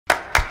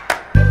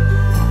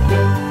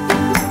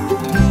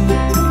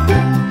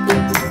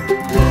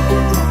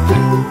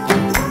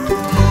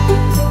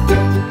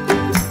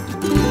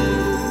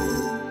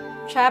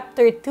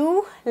Chapter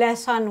 2,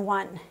 Lesson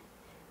 1.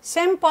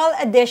 Simple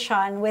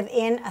addition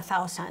within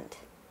 1,000.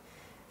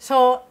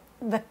 So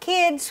the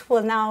kids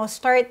will now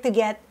start to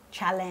get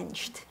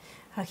challenged.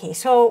 Okay,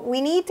 so we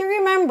need to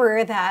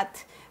remember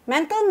that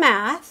mental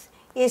math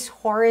is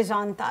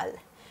horizontal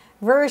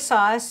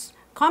versus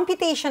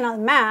computational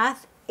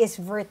math is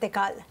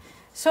vertical.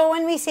 So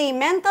when we say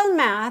mental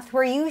math,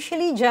 we're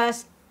usually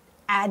just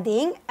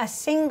adding a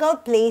single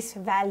place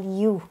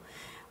value.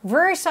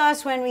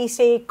 Versus when we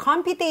say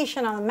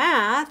computational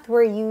math,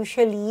 we're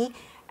usually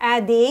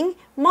adding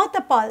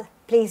multiple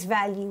place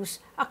values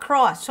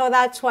across. So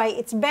that's why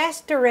it's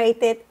best to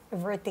write it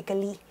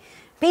vertically.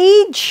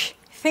 Page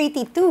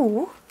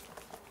 32.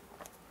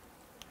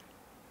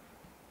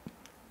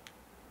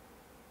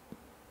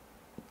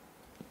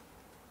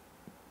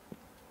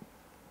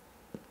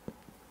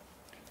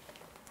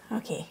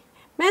 Okay,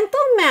 mental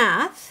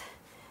math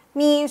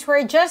means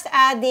we're just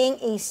adding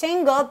a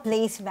single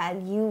place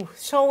value.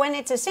 So when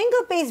it's a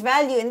single place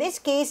value, in this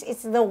case,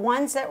 it's the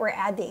ones that we're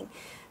adding.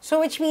 So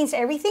which means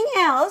everything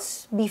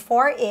else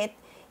before it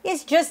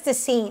is just the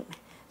same.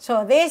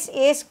 So this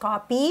is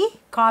copy,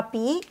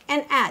 copy,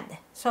 and add.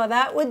 So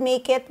that would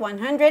make it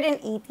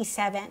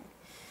 187.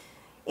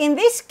 In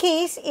this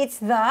case, it's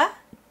the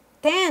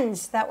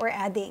tens that we're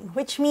adding,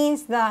 which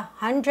means the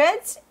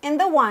hundreds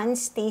and the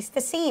ones stays the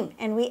same,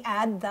 and we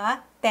add the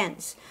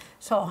tens.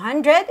 So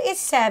 100 is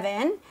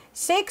 7,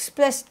 6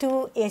 plus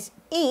 2 is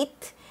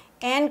 8,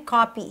 and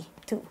copy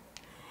 2.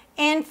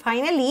 And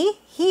finally,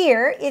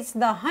 here it's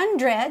the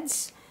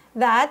hundreds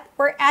that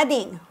we're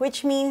adding,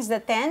 which means the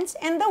tens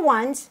and the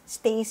ones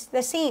stays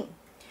the same.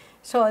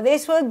 So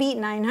this will be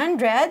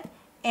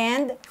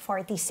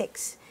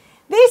 946.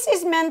 This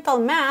is mental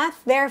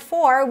math,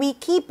 therefore we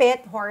keep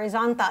it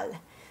horizontal.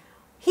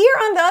 Here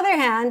on the other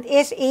hand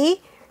is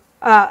a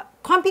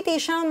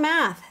computational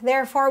math.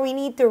 Therefore, we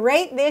need to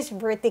write this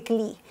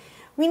vertically.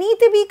 We need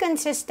to be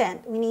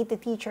consistent. We need to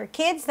teach our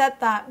kids that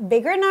the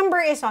bigger number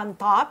is on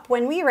top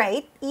when we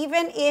write,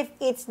 even if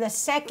it's the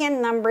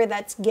second number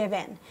that's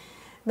given.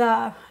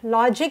 The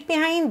logic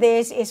behind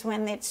this is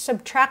when it's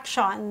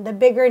subtraction, the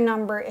bigger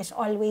number is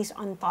always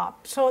on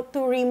top. So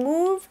to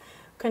remove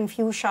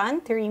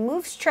confusion, to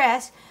remove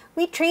stress,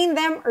 we train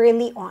them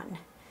early on.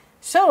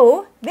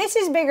 So this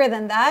is bigger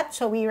than that,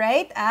 so we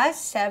write as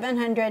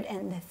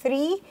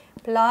 703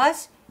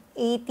 plus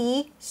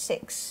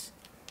 86.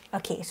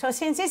 Okay, so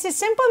since this is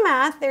simple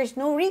math, there's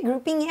no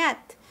regrouping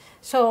yet.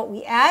 So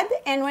we add,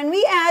 and when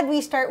we add,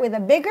 we start with a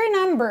bigger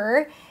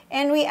number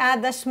and we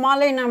add the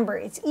smaller number.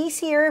 It's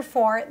easier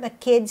for the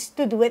kids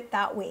to do it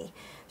that way.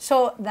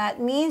 So that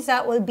means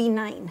that will be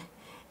 9.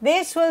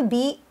 This will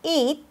be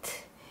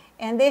 8,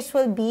 and this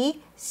will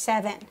be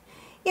 7.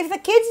 If the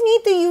kids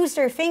need to use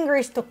their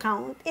fingers to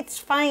count, it's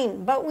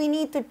fine, but we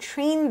need to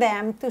train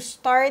them to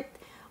start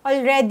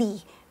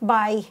already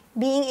by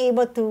being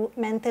able to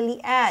mentally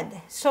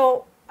add.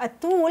 So a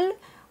tool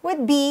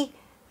would be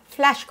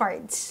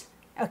flashcards.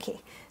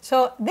 Okay,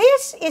 so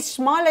this is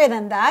smaller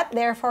than that,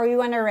 therefore we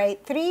want to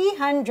write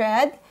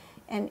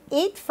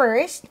 308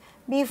 first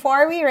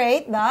before we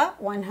write the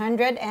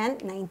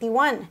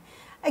 191.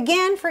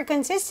 Again, for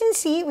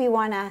consistency, we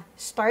want to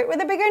start with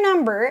a bigger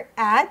number,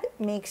 add,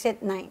 makes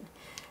it 9.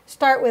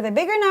 Start with a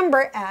bigger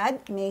number,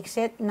 add, makes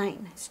it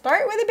 9.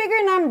 Start with a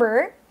bigger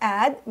number,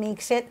 add,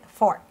 makes it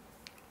 4.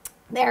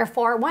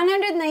 Therefore,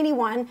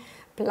 191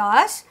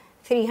 plus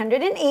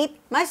 308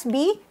 must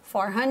be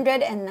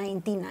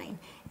 499.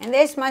 And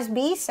this must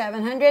be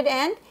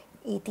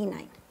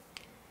 789.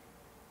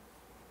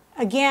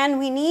 Again,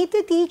 we need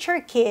to teach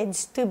our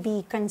kids to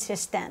be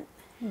consistent.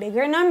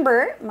 Bigger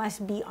number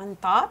must be on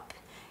top.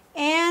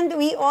 And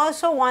we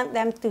also want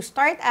them to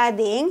start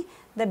adding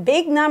the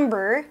big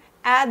number,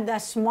 add the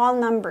small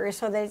number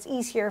so that it's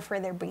easier for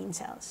their brain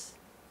cells.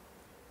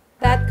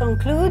 That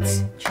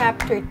concludes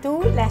Chapter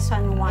 2,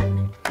 Lesson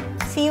 1.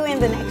 See you in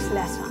the next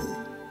lesson.